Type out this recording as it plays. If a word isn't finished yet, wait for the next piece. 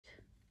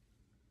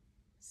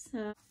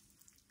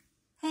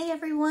Hey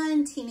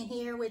everyone, Tina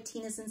here with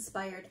Tina's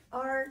Inspired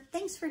Art.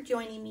 Thanks for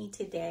joining me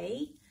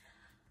today.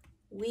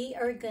 We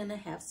are gonna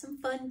have some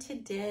fun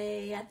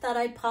today. I thought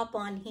I'd pop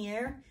on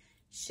here,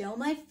 show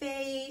my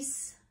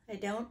face. I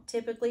don't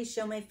typically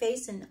show my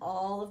face in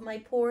all of my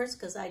pours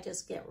because I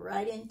just get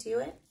right into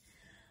it.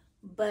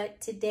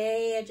 But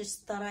today I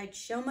just thought I'd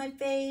show my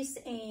face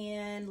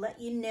and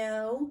let you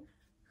know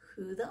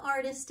who the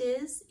artist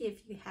is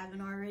if you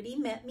haven't already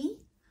met me.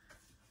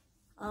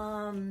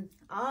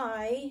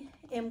 I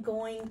am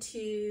going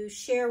to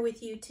share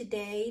with you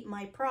today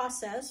my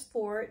process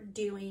for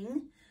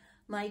doing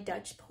my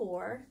Dutch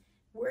pour.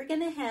 We're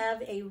gonna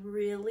have a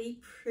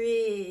really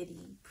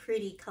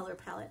pretty color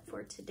palette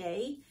for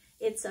today.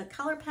 It's a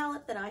color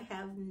palette that I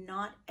have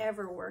not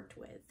ever worked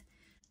with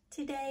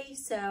today,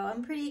 so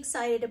I'm pretty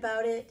excited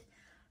about it.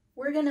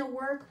 We're gonna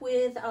work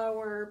with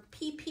our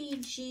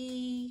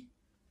PPG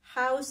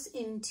house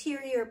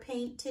interior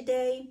paint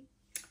today.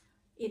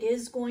 It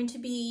is going to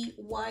be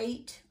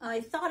white.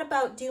 I thought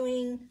about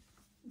doing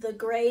the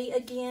gray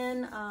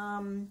again.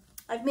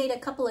 I've made a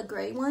couple of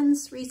gray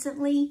ones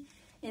recently,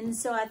 and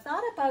so I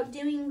thought about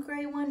doing a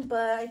gray one,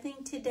 but I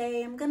think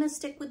today I'm gonna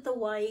stick with the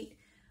white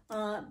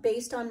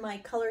based on my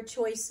color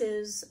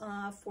choices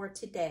for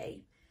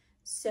today.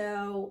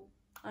 So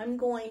I'm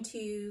going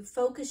to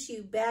focus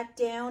you back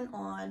down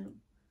on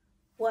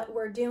what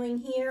we're doing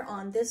here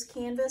on this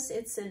canvas.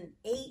 It's an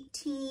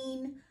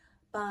 18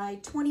 by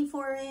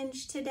 24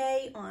 inch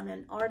today on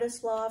an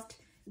Artist Loft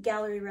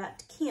gallery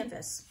wrapped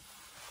canvas.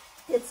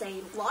 It's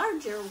a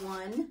larger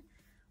one,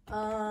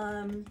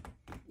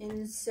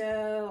 and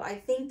so I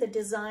think the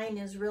design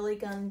is really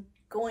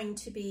going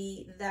to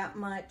be that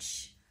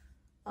much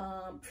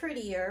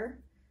prettier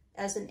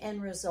as an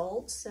end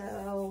result.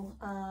 So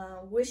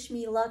wish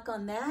me luck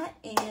on that,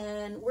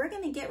 and we're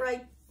gonna get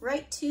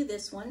right to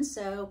this one.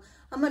 So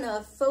I'm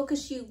gonna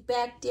focus you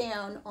back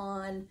down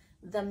on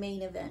the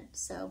main event.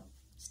 So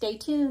stay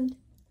tuned.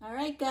 All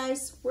right,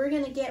 guys, we're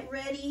gonna get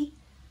ready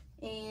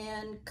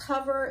and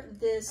cover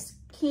this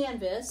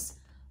canvas.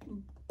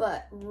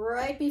 But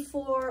right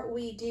before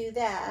we do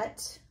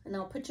that, and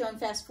I'll put you on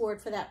fast forward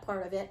for that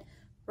part of it,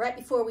 right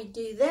before we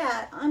do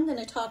that, I'm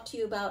gonna talk to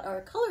you about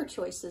our color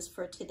choices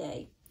for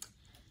today.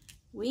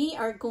 We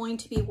are going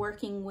to be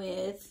working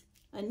with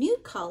a new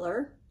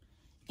color,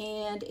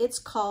 and it's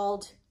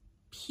called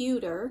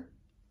Pewter,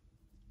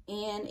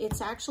 and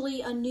it's actually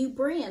a new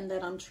brand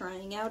that I'm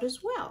trying out as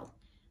well.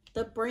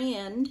 The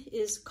brand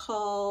is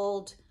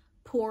called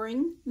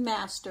Pouring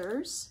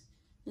Masters.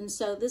 And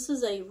so this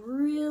is a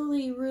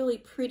really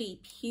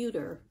pretty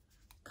pewter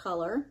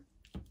color.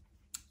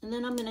 And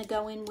then I'm gonna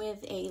go in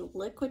with a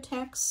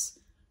Liquitex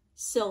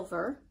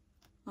silver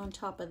on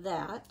top of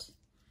that.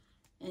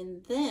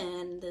 And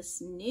then this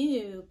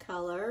new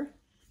color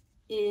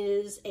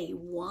is a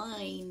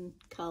wine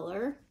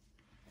color.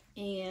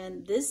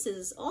 And this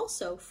is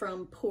also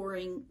from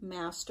Pouring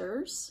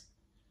Masters.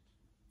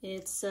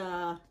 It's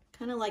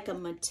kind of like a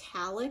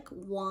metallic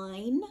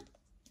wine.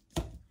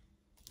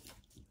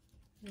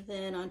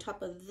 Then on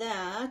top of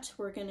that,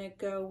 we're gonna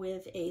go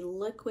with a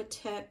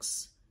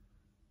Liquitex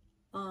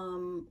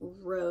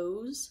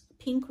rose,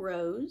 pink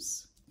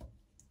rose,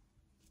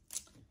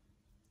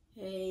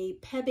 a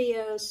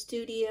Pebeo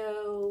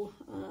Studio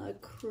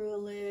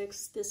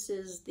acrylics. This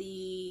is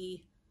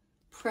the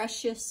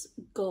Precious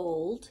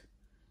Gold.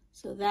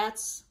 So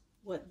that's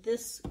what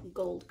this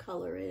gold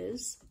color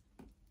is.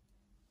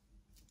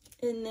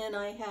 And then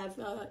I have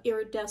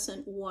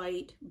Iridescent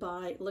White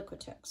by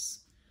Liquitex.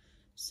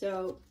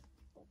 So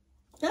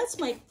that's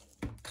my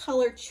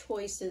color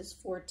choices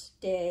for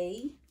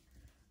today.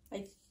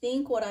 I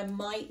think what I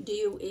might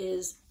do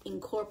is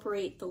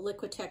incorporate the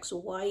Liquitex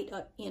White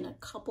up in a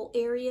couple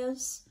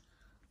areas,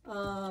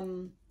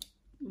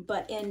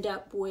 but end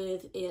up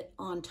with it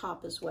on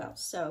top as well.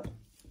 So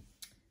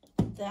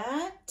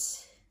that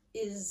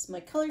is my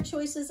color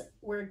choices.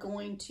 We're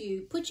going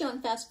to put you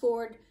on fast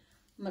forward.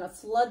 I'm gonna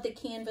flood the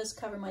canvas,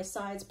 cover my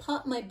sides,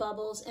 pop my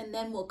bubbles, and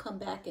then we'll come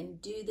back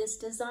and do this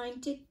design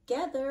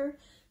together.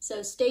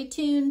 So stay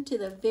tuned to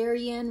the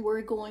very end.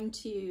 We're going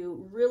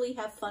to really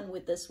have fun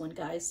with this one,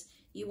 guys.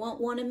 You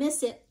won't want to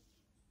miss it.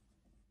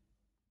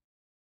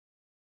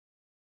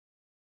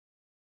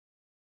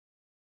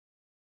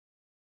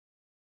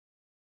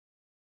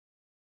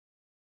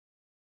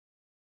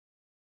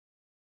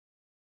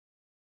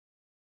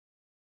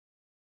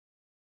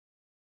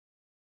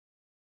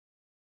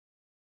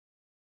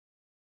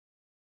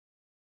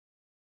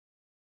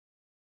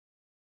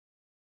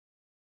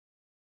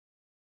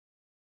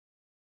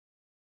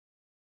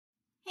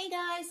 Hey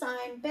guys,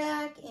 I'm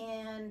back,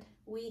 and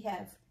we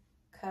have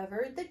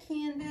covered the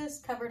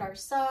canvas, covered our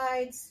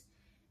sides,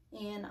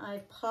 and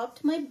I've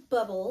popped my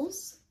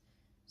bubbles.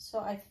 So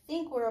I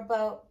think we're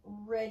about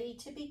ready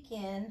to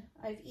begin.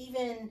 I've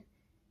even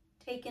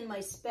taken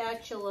my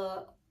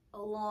spatula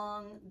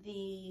along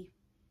the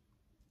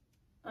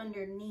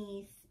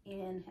underneath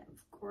and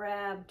have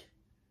grabbed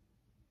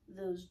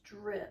those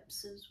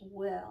drips as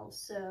well.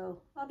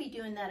 So I'll be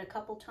doing that a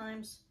couple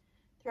times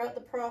throughout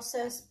the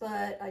process,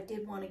 but I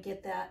did want to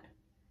get that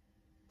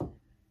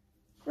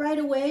right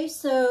away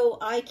so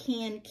I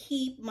can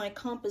keep my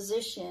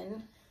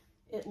composition,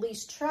 at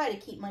least try to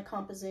keep my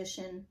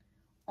composition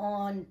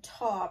on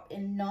top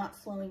and not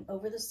flowing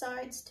over the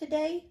sides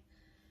today.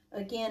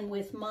 Again,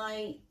 with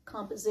my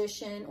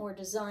composition or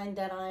design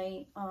that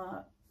I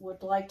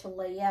would like to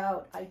lay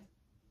out, I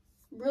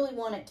really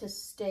want it to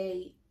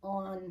stay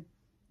on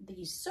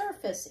the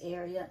surface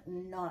area,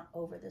 not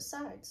over the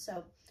sides.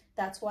 So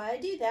that's why I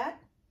do that.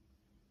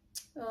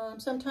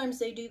 Sometimes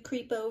they do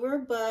creep over,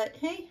 but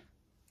hey,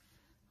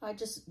 I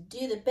just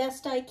do the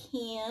best I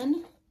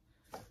can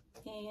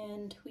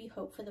and we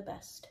hope for the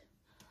best.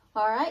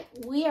 All right,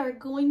 we are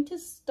going to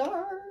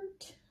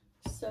start.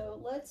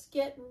 So let's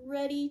get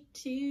ready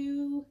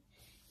to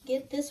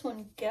get this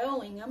one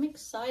going. I'm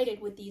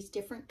excited with these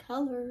different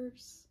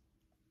colors.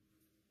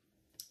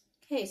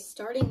 Okay,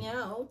 starting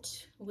out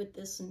with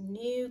this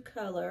new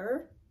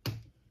color.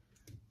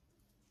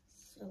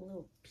 It's a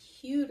little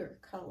pewter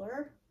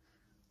color.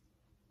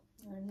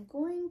 I'm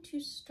going to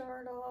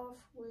start off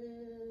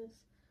with,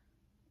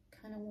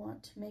 kind of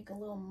want to make a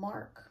little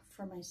mark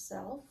for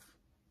myself.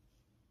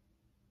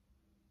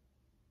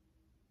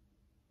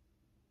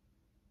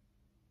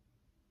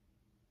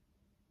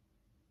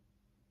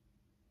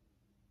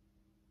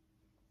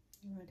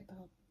 Right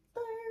about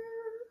there.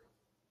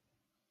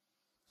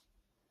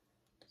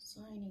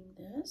 Designing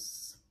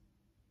this.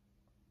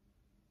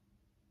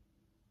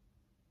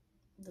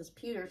 This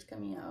pewter's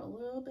coming out a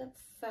little bit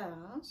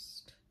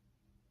fast.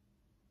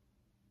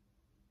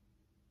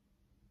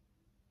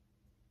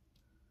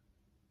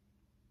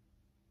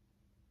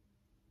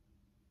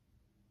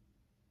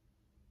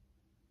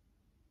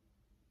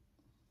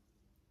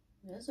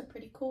 It is a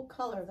pretty cool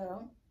color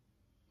though.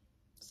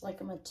 It's like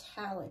a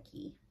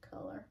metallic-y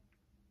color.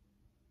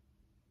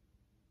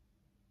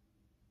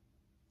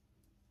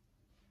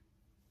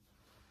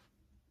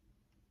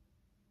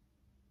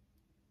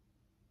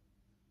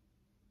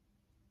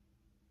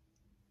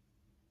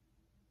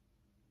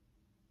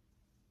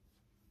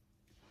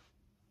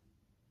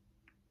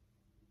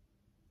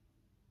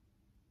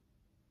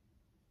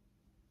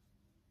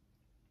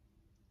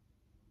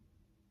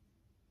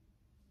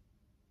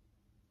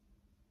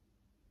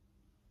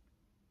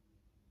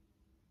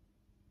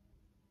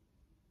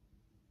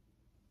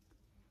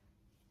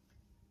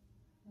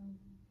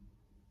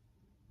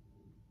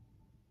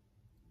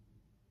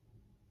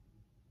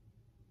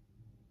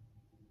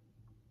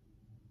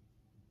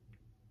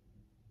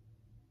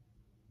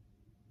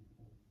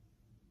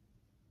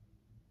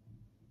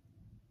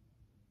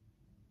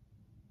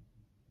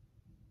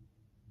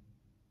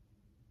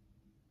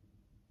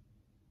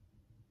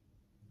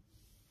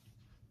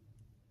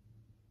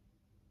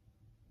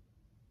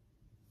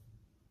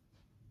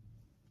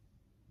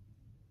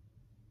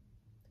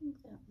 I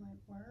think that might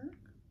work.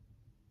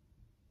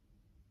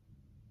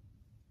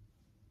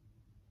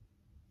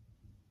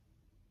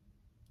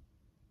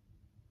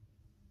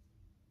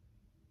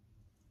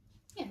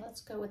 Yeah,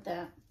 let's go with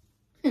that.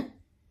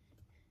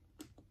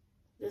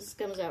 This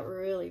comes out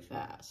really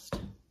fast.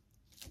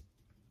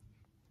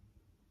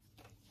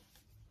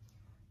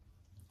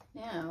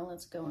 Now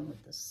let's go in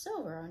with the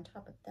silver on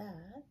top of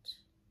that.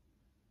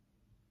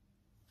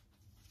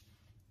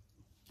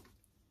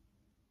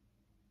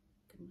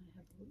 You might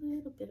have a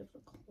little bit of a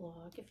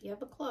clog. If you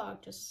have a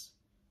clog,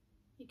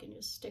 you can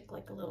just stick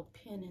like a little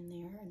pin in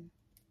there and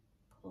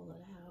pull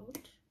it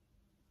out.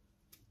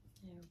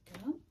 There we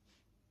go.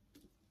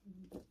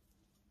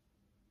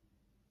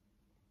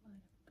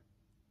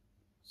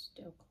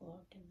 Still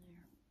clogged in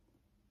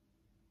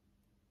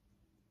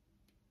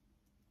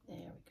there.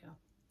 There we go.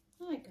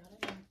 I got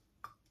it now.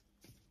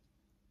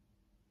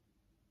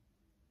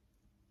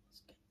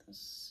 Let's get the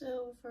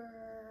silver.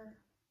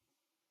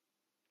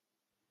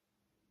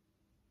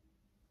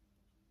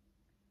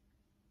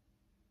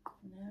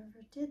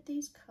 Never did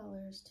these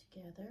colors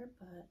together,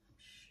 but I'm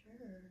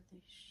sure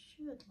they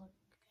should look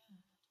good.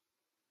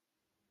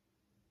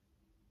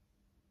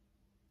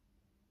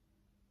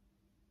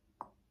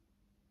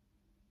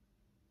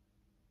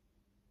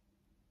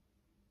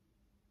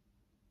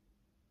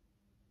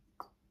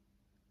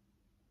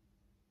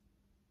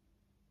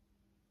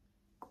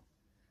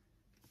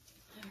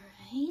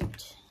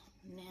 Alright,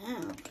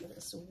 now for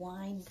this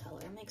wine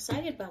color. I'm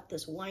excited about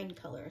this wine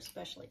color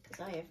especially because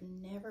I have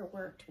never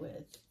worked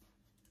with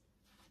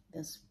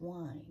this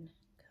wine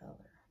color.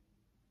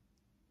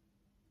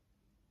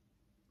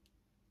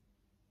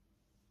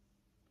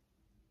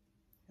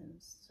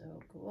 It's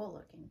so cool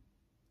looking.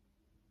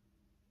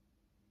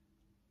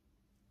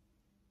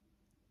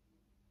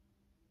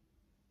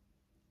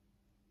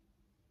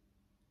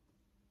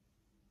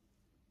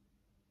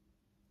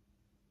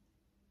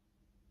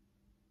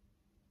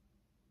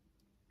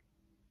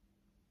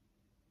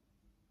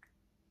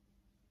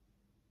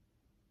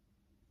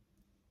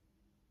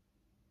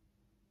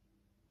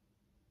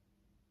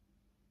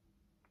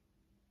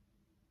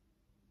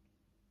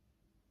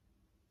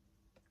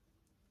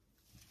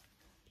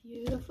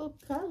 Beautiful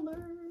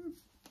color.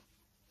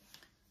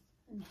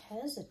 I'm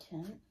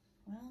hesitant.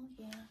 Well,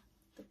 yeah,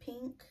 the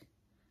pink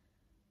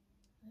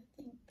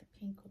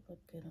pink would look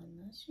good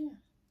on this, yeah.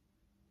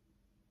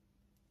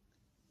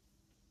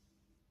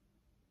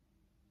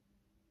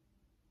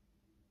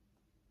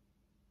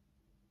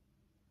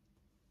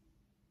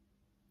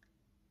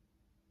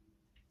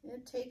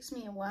 It takes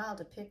me a while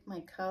to pick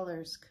my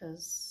colors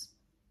because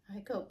I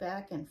go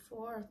back and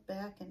forth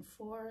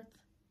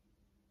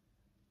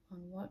on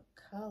what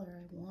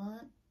color I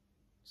want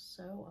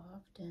so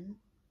often.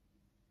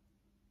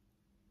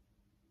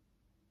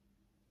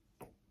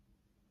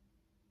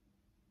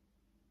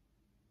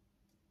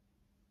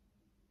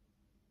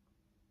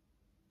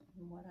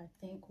 And what I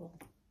think will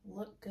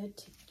look good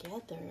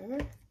together.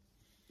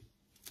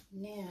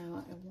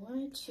 Now I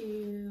wanted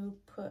to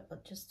put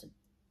just a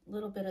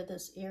little bit of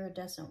this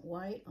iridescent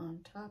white on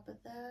top of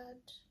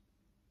that.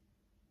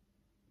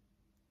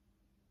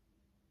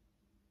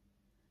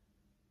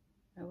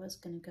 I was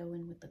going to go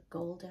in with the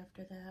gold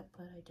after that,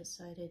 but I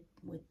decided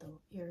with the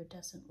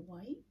iridescent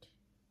white.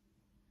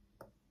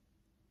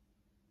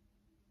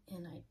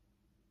 And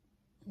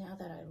now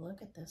that I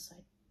look at this,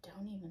 I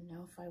don't even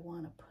know if I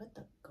want to put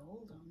the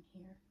gold on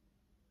here,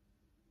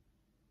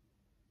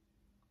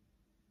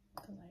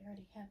 because I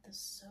already have the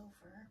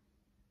silver.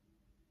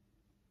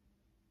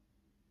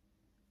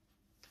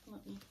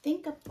 Let me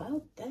think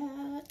about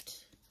that.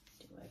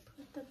 Do I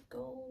put the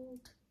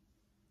gold?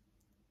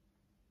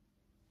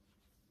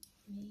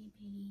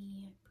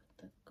 Maybe I put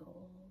the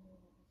gold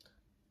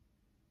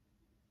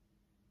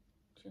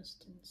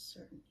just in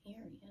certain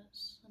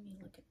areas. Let me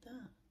look at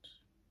that.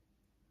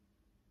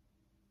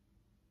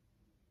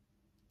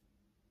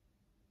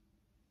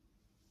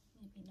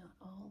 Maybe not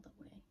all the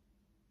way.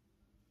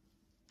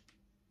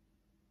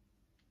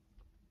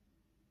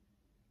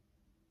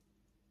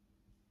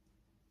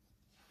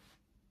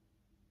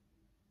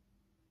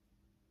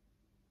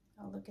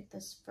 I'll look at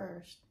this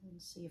first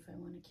and see if I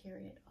want to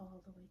carry it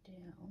all the way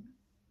down.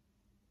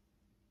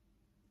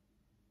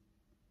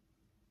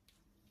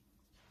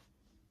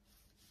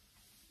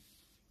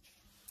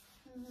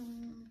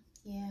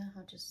 Yeah,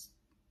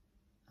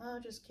 I'll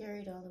just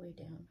carry it all the way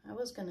down. I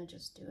was gonna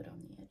just do it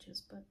on the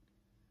edges, but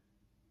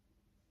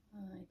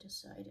I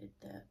decided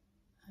that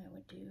I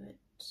would do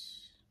it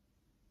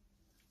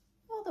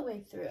all the way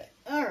through it.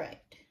 All right.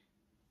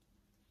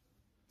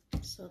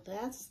 So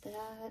that's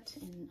that,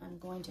 and I'm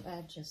going to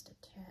add just a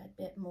tad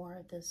bit more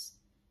of this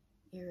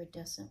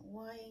iridescent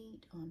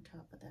white on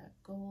top of that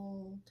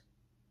gold.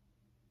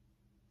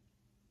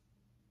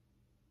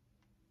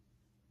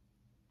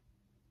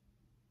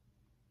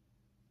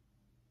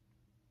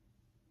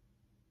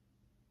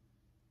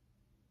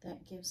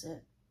 That gives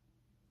it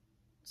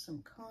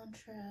some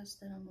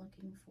contrast that I'm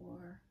looking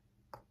for.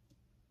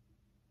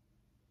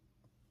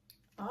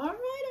 All right,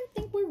 I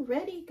think we're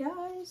ready,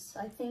 guys.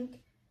 I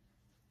think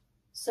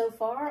so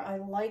far I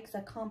like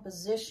the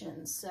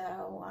composition,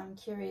 so I'm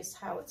curious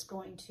how it's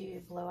going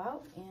to blow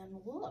out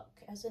and look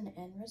as an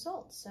end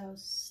result. So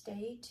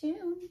stay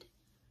tuned.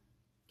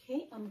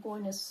 Okay, I'm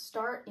going to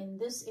start in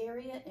this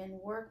area and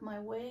work my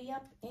way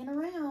up and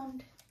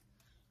around.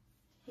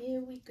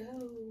 Here we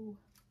go.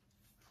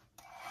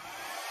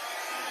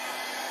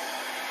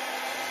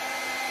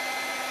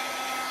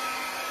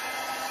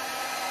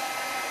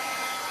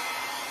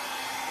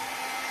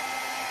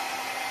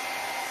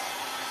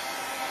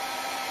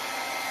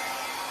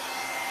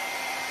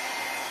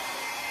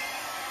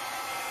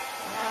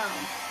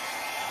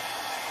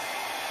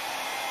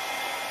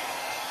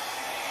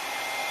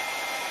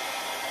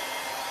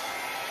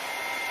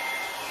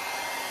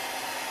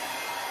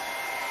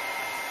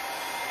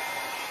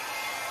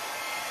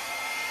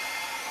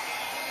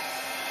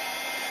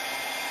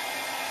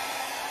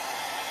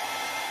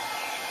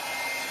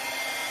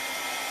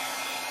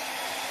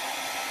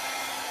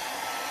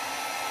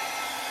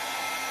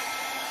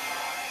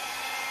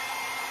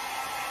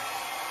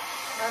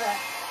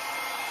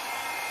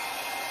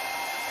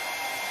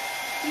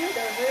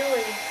 Pewter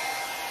really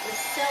is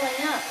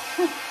selling up.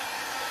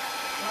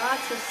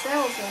 Lots of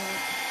cells in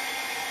it.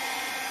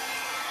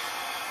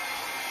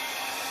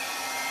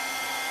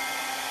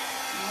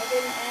 I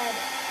didn't add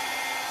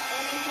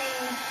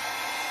anything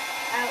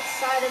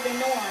outside of the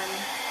norm.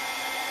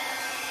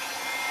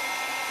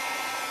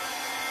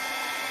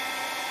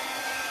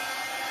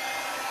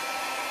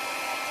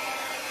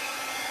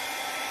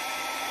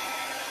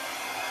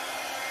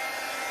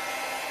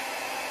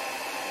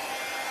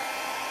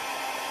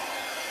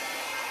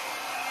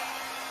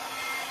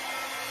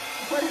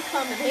 What a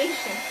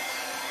combination.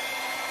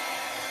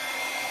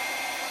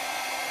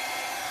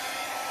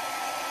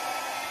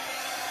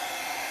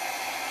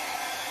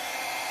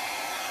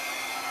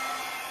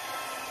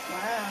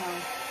 Wow.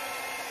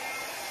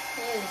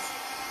 It is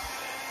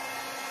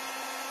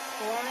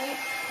quite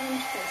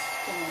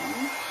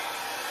interesting.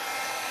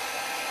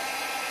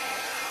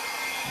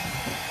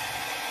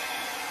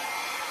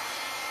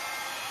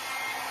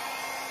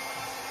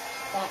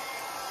 That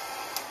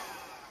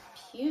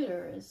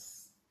pewter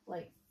is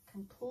like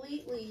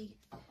completely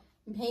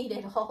made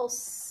it all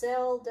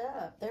celled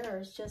up.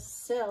 There's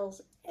just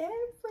cells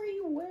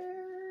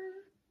everywhere.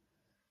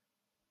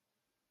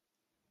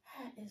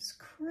 That is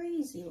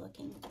crazy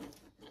looking.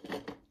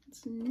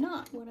 It's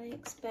not what I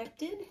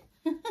expected.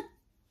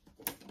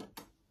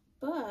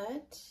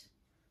 But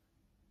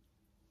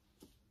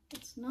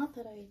it's not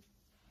that I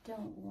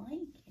don't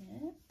like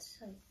it.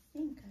 I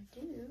think I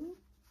do.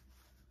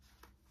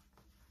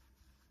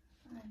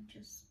 I'm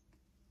just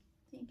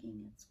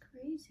thinking it's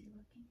crazy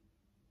looking.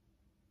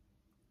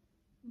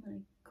 I'm going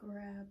to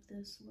grab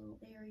this little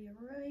area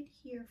right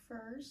here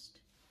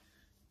first.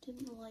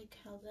 Didn't like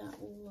how that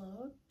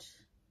looked.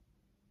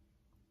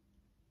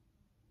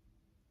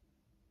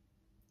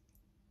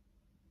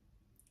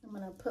 I'm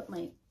going to put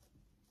my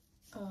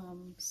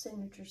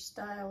signature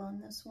style on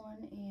this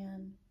one,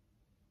 and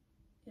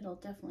it'll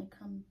definitely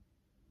come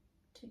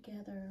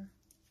together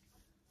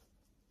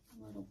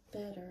a little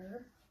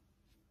better.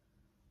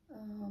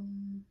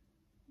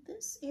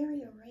 This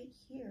area right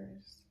here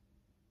is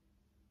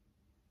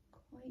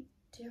quite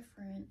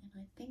different, and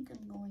I think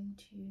I'm going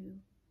to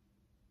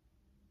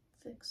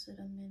fix it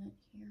a minute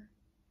here.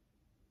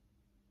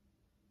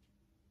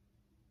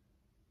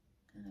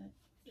 Gotta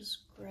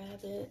just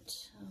grab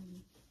it.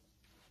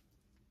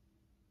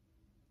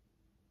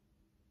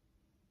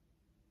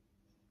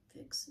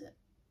 Fix it.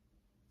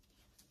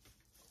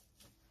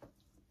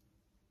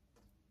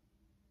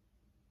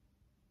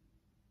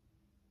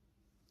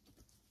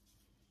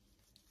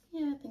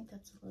 Yeah, I think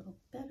that's a little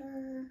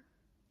better.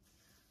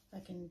 I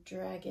can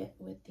drag it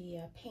with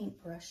the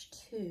paintbrush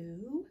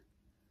too.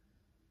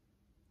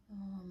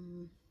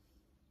 I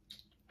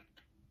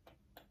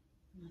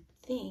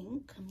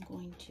think I'm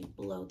going to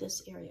blow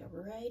this area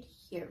right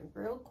here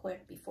real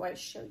quick before I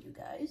show you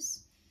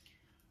guys.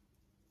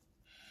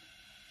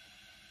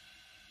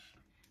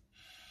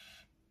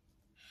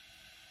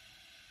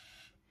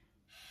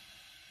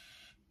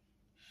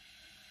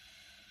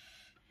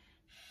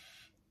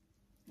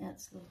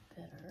 That's a little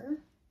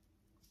better.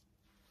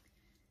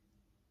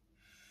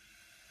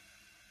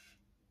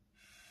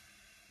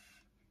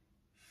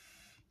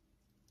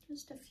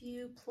 Just a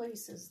few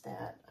places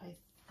that I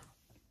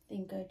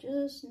think I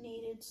just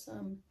needed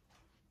some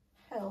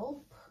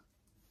help.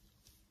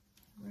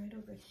 Right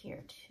over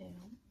here too.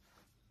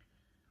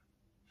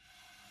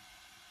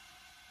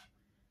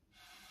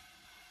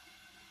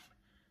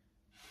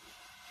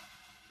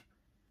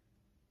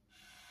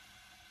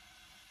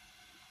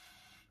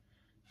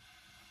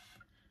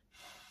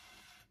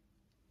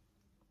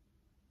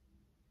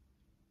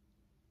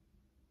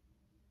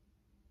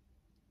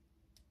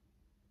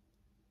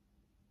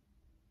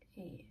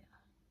 Yeah,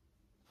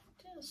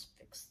 just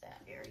fix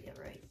that area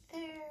right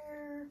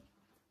there.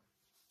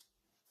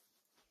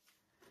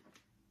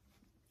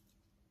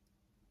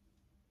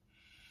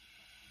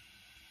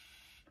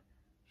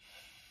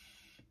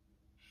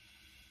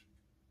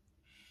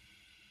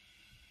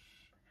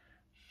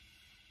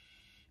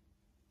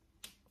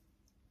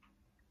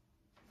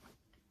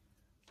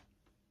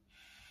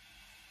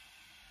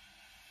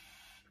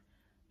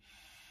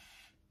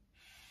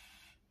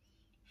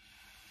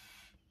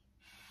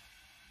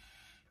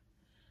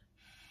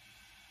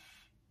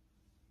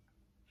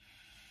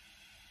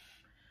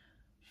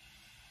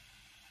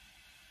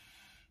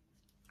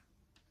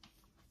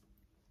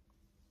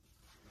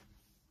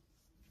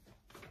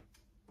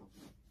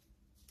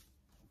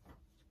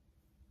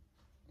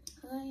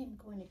 I am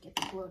going to get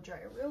the blow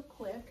dryer real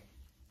quick.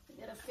 I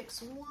gotta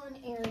fix one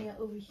area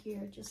over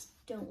here.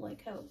 Just don't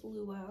like how it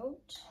blew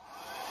out.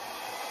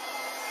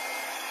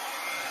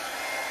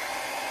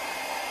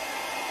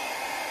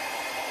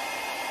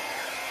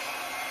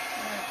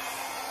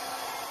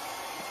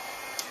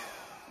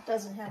 It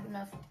doesn't have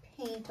enough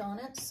paint on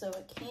it, so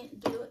I can't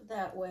do it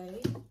that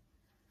way.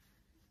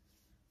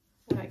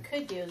 What I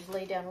could do is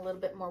lay down a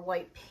little bit more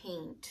white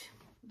paint,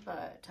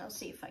 but I'll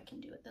see if I can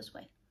do it this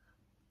way.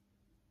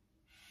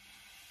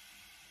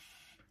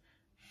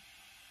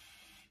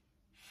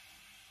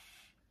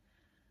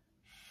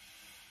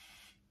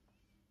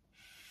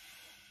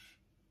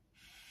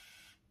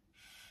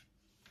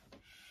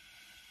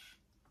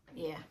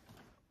 Yeah,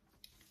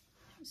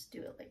 just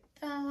do it like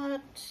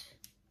that.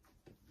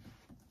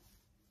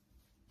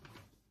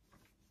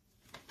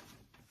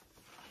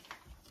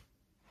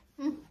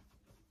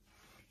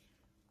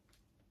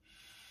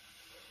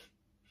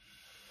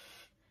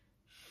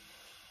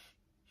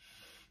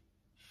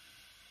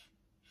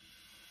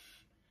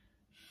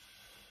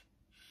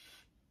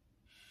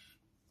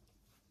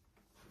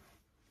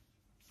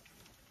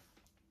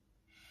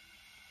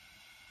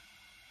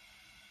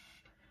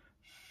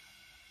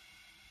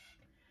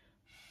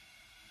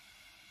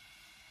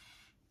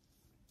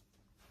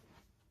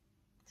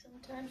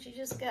 Sometimes you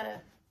just gotta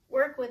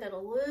work with it a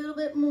little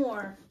bit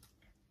more.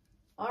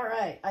 All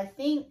right, I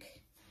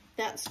think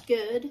that's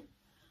good.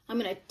 I'm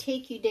gonna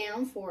take you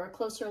down for a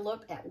closer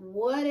look at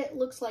what it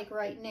looks like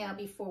right now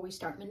before we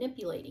start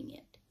manipulating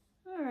it.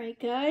 All right,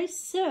 guys,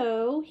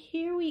 so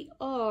here we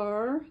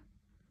are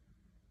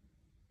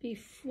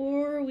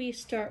before we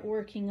start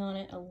working on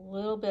it a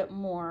little bit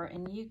more,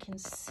 and you can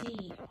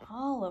see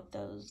all of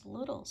those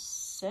little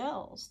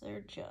cells.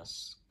 They're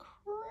just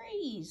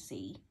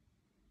crazy.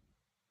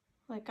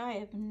 Like, I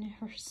have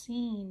never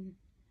seen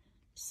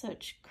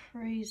such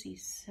crazy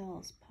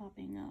cells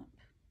popping up.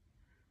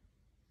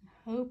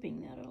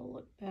 hoping that it'll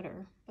look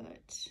better,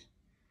 but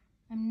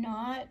I'm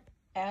not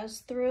as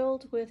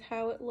thrilled with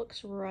how it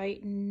looks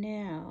right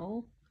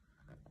now.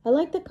 I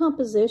like the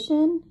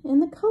composition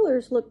and the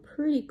colors look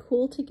pretty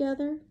cool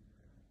together,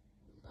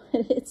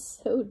 but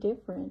it's so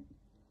different.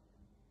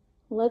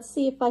 Let's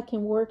see if I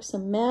can work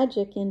some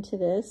magic into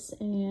this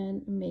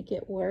and make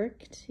it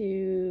work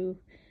to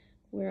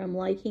where I'm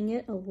liking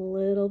it a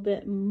little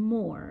bit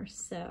more.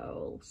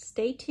 So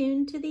stay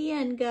tuned to the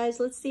end, guys.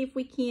 Let's see if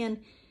we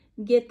can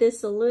get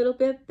this a little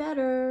bit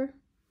better.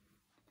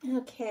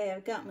 Okay,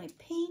 I've got my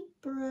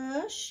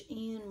paintbrush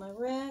and my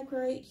rag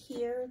right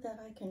here that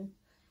I can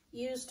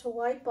use to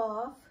wipe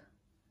off.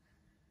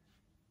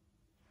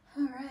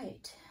 All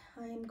right,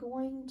 I'm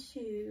going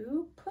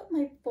to put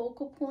my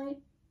focal point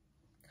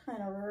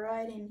kind of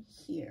right in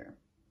here.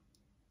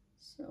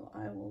 So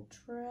I will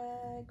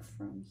drag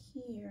from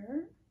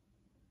here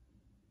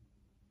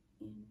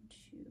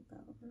into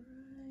about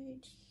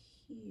right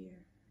here.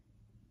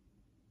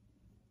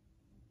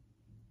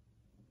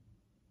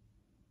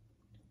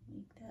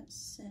 Make that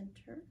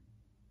center.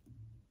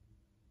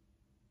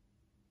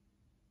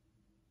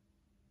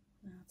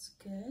 That's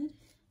good.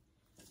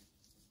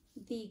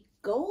 The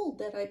gold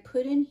that I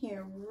put in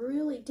here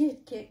really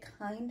did get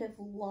kind of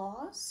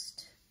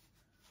lost.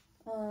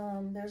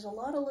 There's a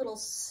lot of little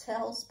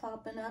cells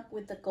popping up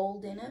with the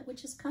gold in it,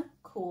 which is kind of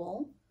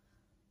cool.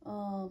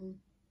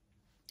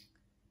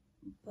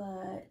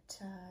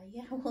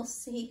 Yeah, we'll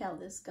see how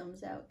this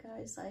comes out,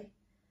 guys. I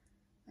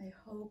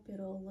hope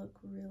it'll look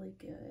really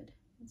good.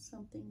 It's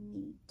something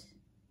neat.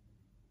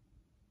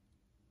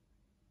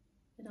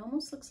 It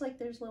almost looks like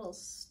there's little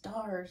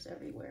stars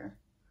everywhere.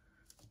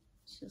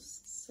 It's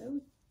just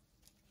so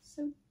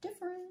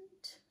different.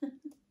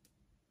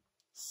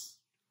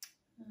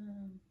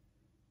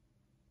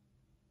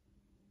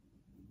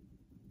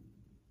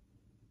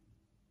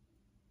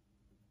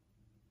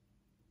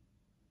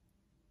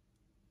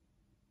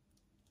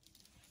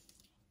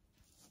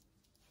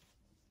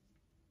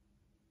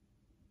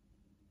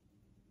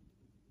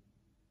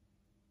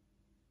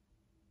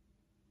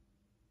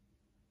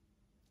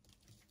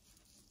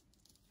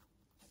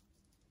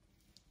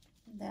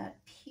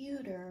 That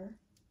pewter,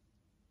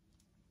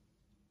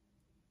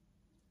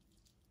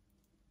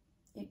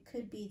 it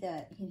could be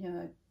that, you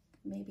know,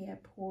 maybe I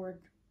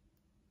poured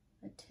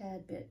a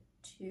tad bit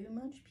too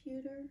much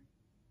pewter.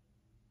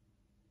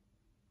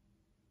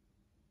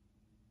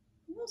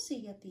 We'll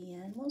see at the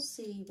end. We'll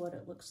see what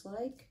it looks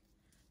like.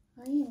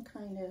 I am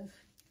kind of,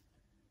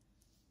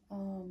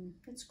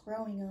 it's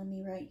growing on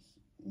me right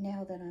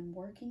now that I'm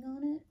working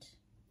on it.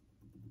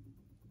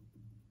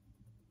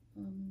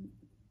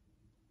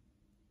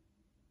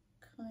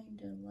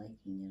 Kind of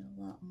liking it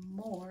a lot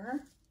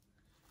more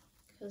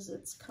because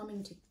it's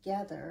coming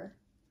together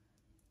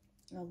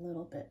a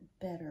little bit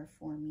better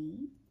for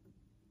me.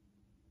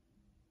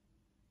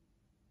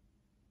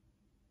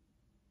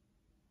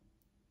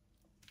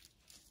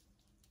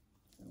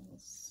 So we'll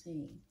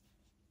see.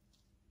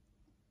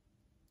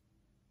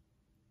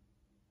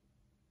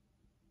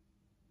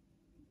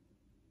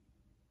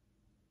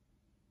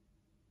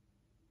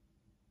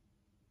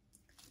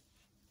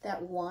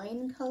 That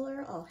wine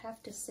color, I'll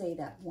have to say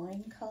that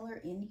wine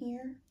color in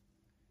here,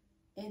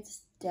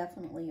 it's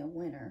definitely a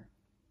winner.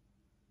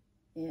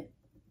 It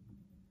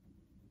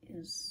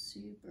is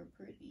super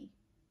pretty.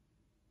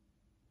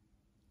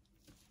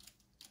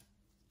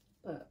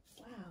 But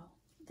wow,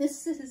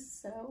 this is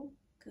so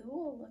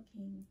cool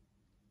looking.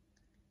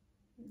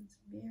 It's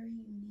very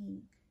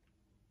unique.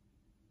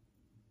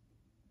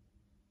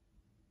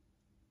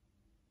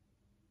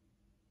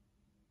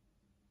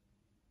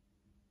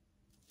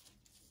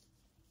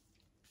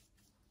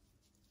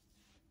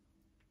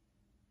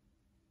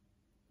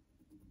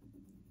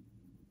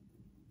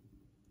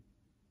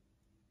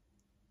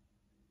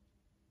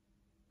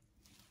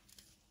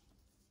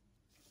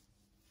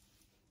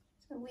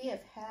 So we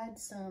have had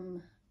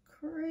some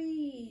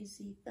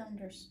crazy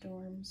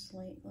thunderstorms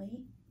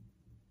lately.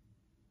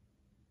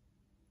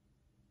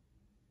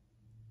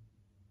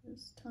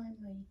 This time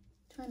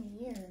of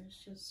year is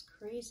just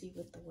crazy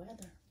with the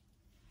weather.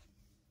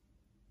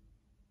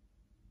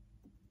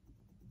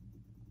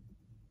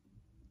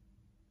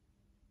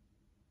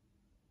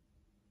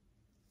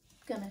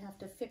 Gonna have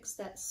to fix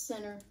that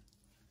center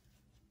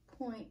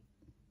point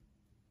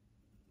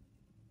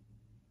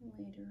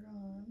later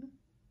on.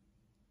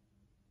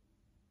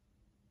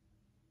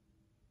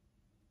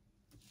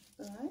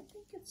 But I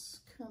think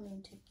it's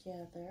coming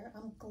together.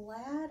 I'm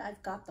glad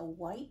I've got the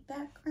white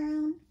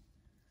background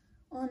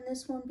on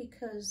this one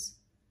because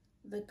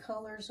the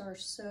colors are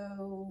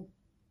so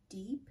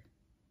deep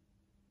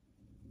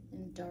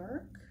and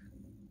dark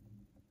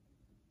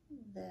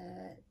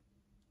that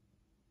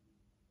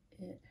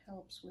it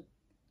helps with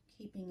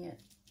keeping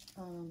it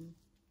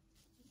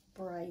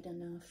bright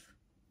enough.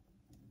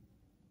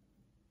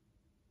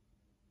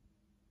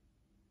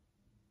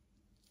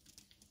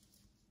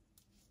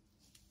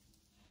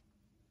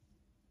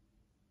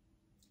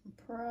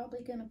 I'm probably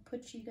going to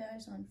put you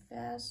guys on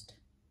fast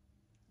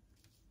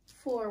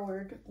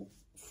forward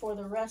for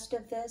the rest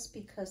of this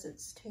because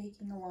it's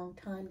taking a long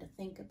time to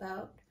think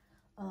about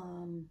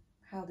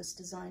how this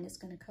design is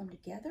going to come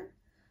together.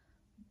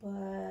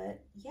 But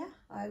yeah,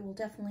 I will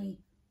definitely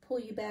pull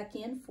you back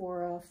in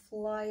for a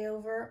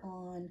flyover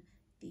on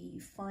the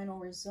final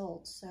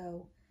result.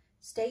 So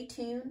stay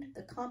tuned.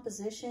 The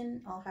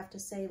composition, I'll have to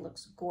say,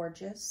 looks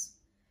gorgeous.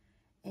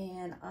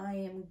 And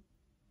I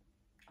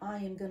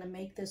am going to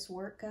make this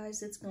work,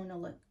 guys. It's going to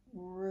look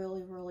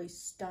really, really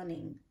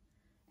stunning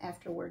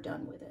after we're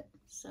done with it.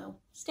 So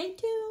stay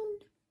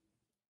tuned.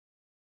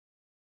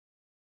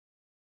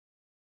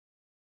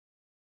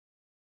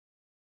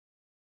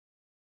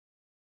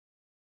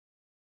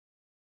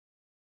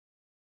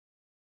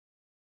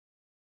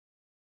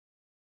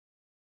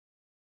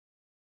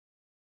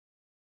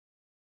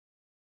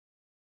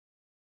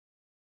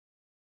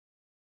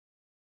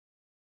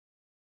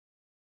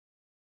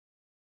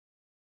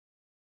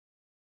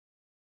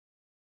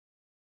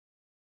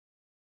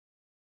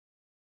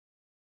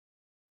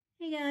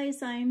 Hey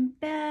guys, I'm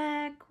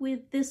back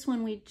with this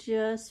one we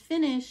just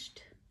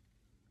finished.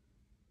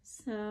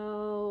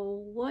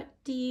 So what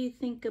do you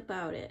think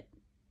about it?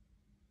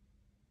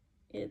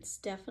 It's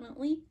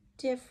definitely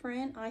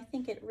different. I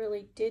think it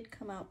really did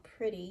come out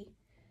pretty.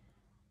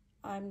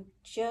 I'm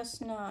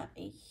just not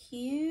a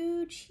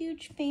huge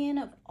fan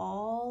of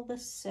all the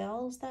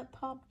cells that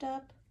popped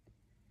up.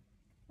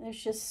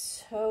 There's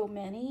just so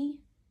many.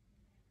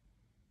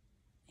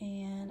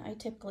 And I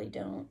typically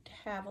don't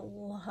have a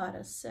lot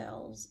of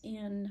cells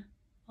in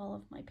all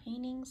of my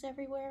paintings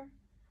everywhere.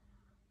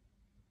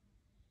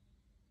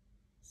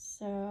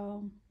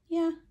 So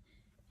yeah,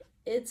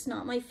 it's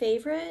not my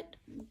favorite,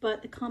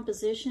 but the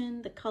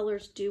composition, the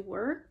colors do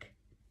work.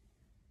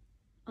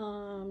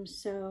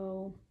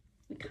 So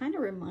it kind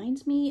of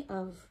reminds me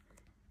of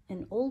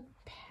an old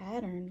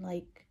pattern,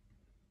 like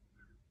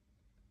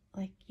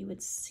you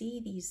would see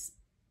these,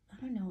 I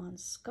don't know, on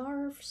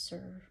scarves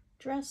or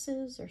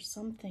dresses or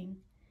something,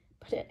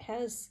 but it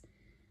has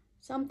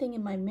something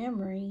in my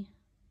memory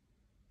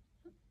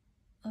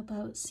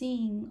about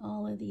seeing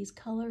all of these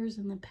colors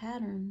and the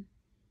pattern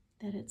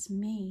that it's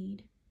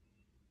made.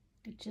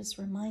 It just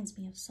reminds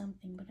me of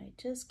something, but I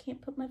just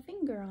can't put my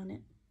finger on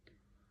it.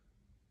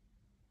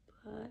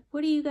 But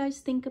what do you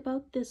guys think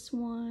about this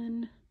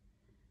one?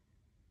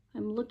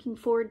 I'm looking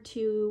forward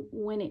to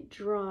when it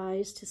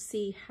dries to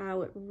see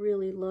how it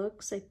really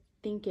looks. I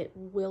think it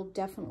will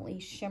definitely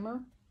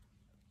shimmer.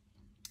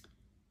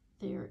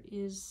 There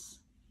is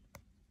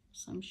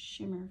some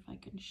shimmer, if I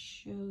can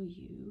show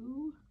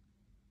you.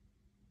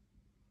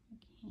 I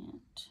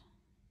can't.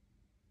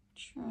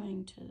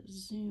 Trying to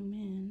zoom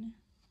in.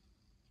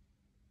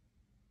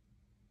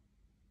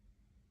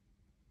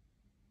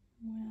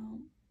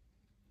 Well,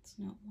 it's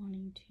not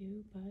wanting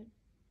to, but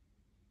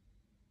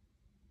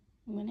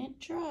when it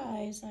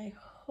dries, I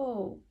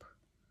hope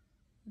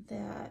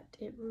that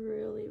it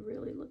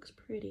really looks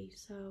pretty.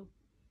 So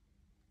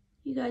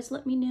you guys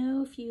let me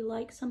know if you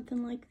like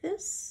something like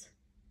this,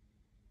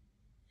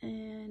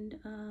 and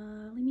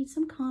leave me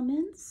some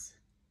comments.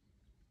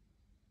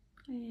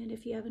 And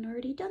if you haven't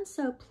already done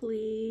so,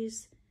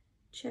 please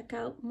check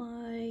out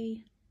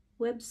my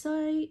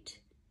website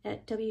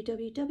at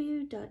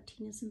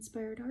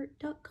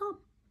www.tinasinspiredart.com.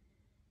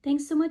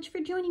 Thanks so much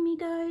for joining me,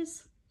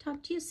 guys.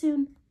 Talk to you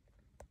soon.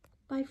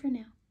 Bye for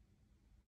now.